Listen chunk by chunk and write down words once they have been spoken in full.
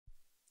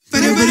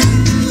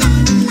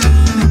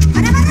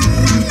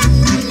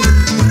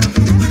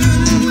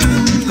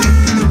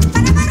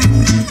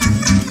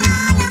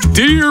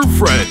dear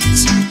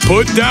friends,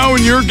 put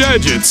down your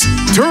gadgets,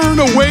 turn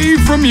away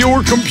from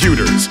your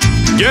computers,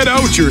 get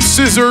out your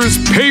scissors,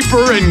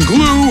 paper, and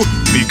glue,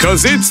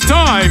 because it's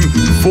time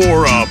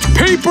for a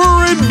paper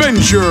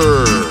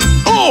adventure!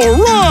 All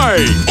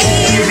right!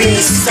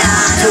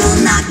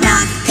 Aristotle, knock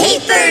knock,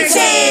 paper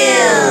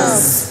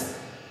tales!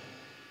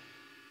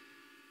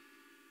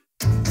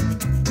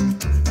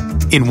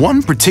 In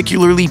one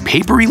particularly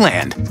papery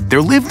land,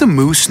 there lived a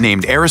moose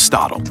named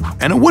Aristotle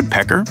and a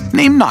woodpecker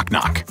named Knock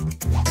Knock.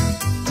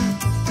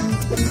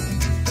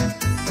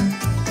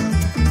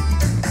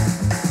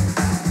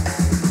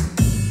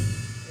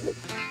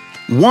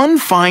 One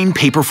fine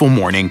paperful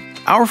morning,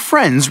 our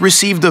friends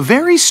received a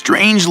very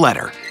strange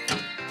letter.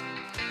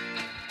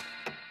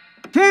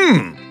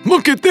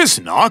 Look at this,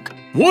 Knock.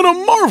 What a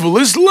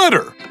marvelous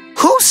letter!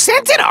 Who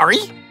sent it, Ari?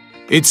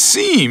 It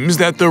seems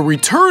that the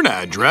return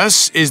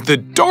address is the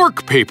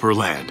dark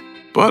paperland,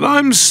 but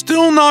I'm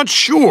still not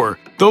sure.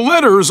 The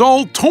letter's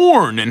all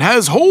torn and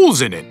has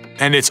holes in it,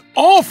 and it's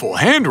awful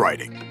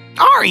handwriting.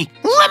 Ari,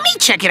 let me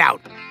check it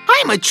out.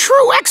 I'm a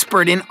true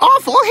expert in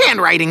awful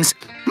handwritings.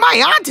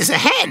 My aunt is a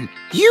hen.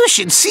 You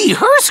should see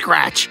her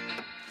scratch.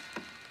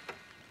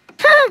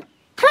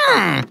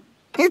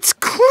 It's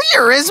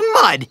clear as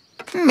mud.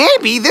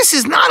 Maybe this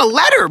is not a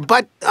letter,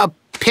 but a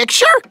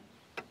picture?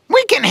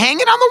 We can hang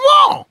it on the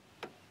wall.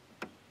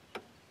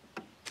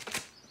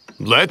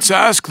 Let's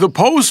ask the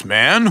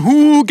postman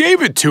who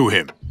gave it to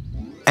him.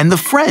 And the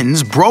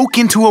friends broke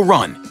into a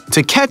run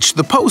to catch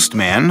the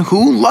postman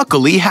who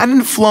luckily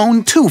hadn't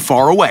flown too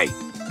far away.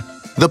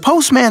 The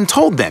postman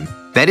told them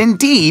that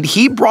indeed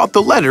he brought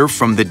the letter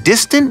from the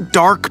distant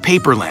dark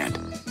paperland,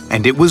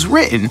 and it was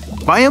written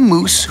by a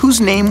moose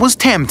whose name was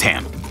Tam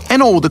Tam,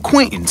 an old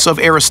acquaintance of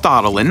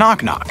Aristotle and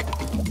Knock Knock.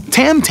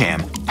 Tam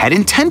Tam had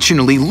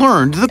intentionally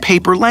learned the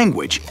paper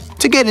language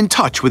to get in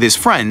touch with his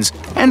friends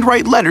and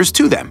write letters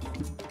to them.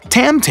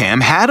 Tam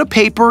Tam had a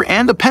paper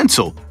and a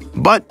pencil,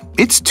 but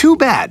it's too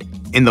bad.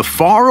 In the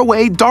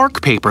faraway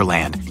dark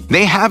paperland,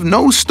 they have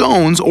no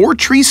stones or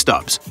tree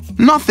stubs,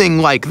 nothing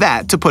like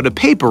that to put a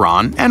paper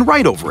on and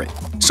write over it.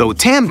 So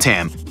Tam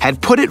Tam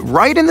had put it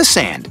right in the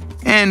sand,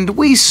 and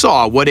we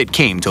saw what it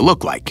came to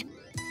look like.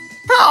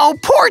 Oh,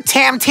 poor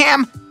Tam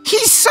Tam.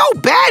 He's so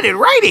bad at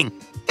writing,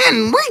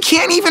 and we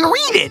can't even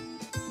read it.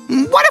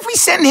 What if we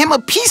send him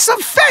a piece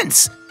of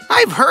fence?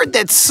 I've heard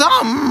that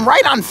some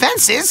write on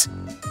fences.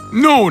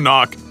 No,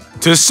 Knock.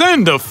 To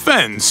send a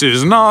fence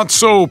is not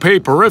so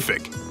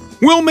paperific.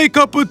 We'll make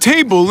up a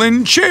table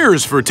and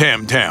chairs for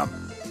Tam Tam.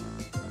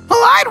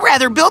 Well, I'd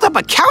rather build up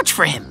a couch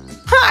for him.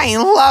 I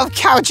love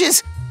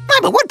couches.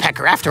 I'm a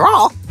woodpecker after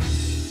all.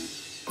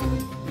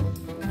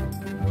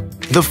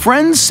 The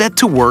friends set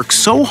to work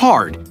so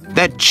hard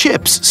that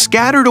chips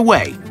scattered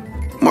away.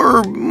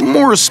 Or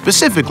more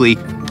specifically,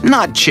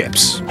 not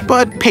chips,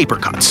 but paper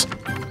cuts.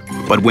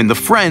 But when the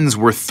friends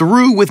were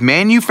through with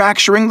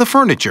manufacturing the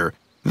furniture,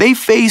 they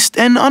faced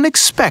an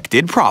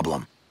unexpected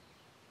problem.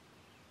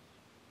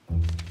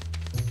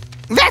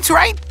 That's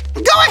right.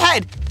 Go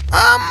ahead.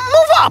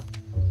 Move up.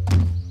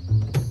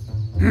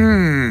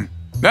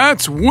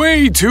 That's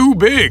way too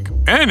big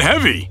and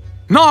heavy.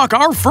 Knock,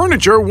 our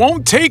furniture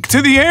won't take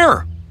to the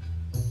air.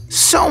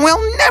 So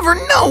we'll never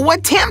know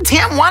what Tam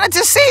Tam wanted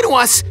to say to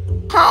us.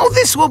 Oh,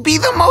 this will be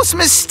the most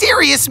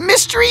mysterious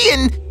mystery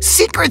and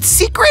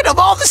secret of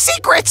all the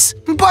secrets.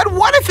 But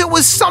what if it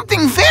was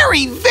something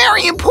very,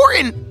 very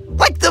important?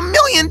 Like the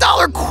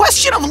million-dollar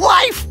question of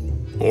life?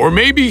 Or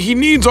maybe he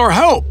needs our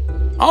help.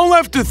 I'll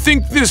have to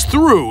think this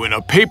through in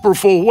a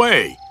paperful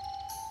way.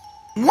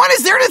 What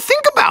is there to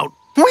think about?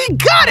 We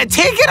gotta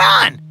take it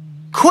on!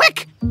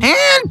 Quick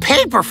and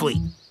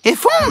paperfully.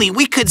 If only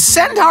we could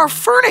send our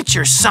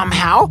furniture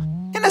somehow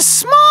in a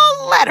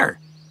small letter.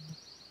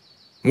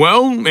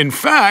 Well, in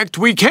fact,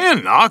 we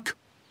can, Knock.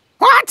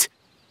 What?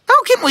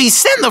 How can we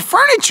send the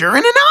furniture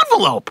in an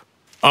envelope?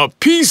 A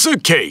piece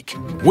of cake.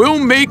 We'll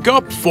make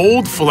up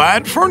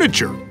fold-flat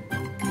furniture.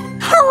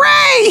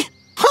 Hooray!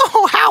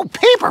 Oh, how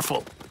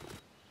paperful!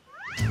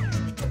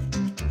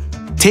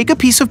 Take a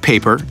piece of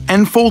paper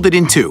and fold it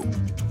in two.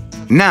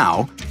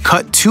 Now,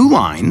 cut 2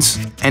 lines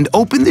and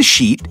open the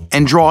sheet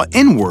and draw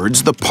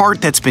inwards the part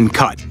that's been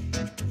cut.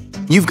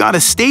 You've got a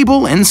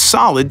stable and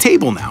solid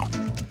table now.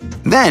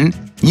 Then,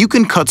 you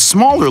can cut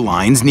smaller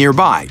lines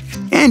nearby,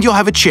 and you'll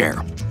have a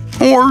chair.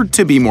 Or,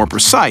 to be more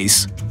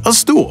precise, a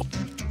stool.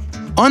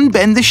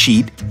 Unbend the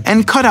sheet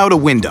and cut out a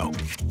window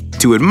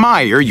to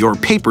admire your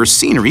paper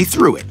scenery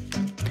through it.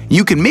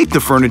 You can make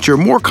the furniture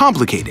more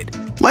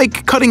complicated,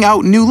 like cutting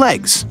out new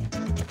legs.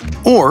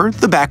 Or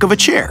the back of a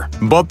chair.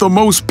 But the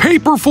most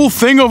paperful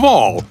thing of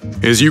all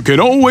is you can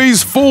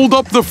always fold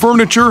up the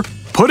furniture,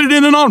 put it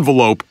in an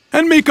envelope,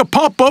 and make a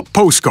pop-up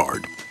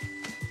postcard.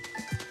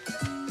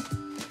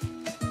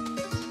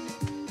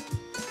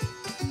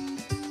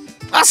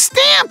 A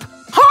stamp!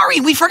 Hurry,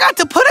 we forgot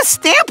to put a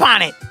stamp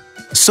on it!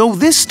 So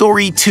this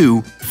story,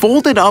 too,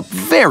 folded up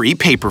very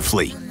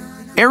paperfully.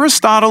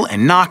 Aristotle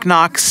and Knock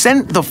Knock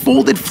sent the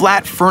folded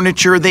flat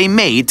furniture they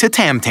made to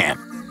Tam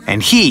Tam,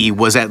 and he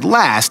was at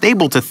last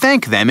able to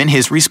thank them in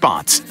his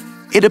response.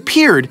 It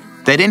appeared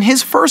that in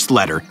his first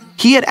letter,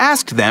 he had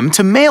asked them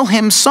to mail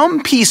him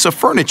some piece of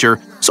furniture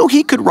so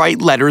he could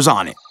write letters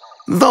on it.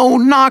 Though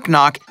Knock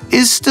Knock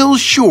is still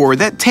sure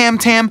that Tam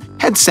Tam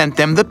had sent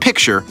them the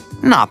picture,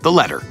 not the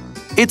letter.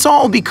 It's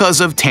all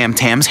because of Tam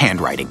Tam's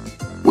handwriting,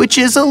 which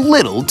is a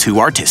little too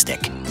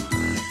artistic.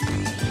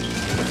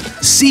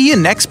 See you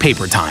next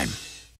paper time.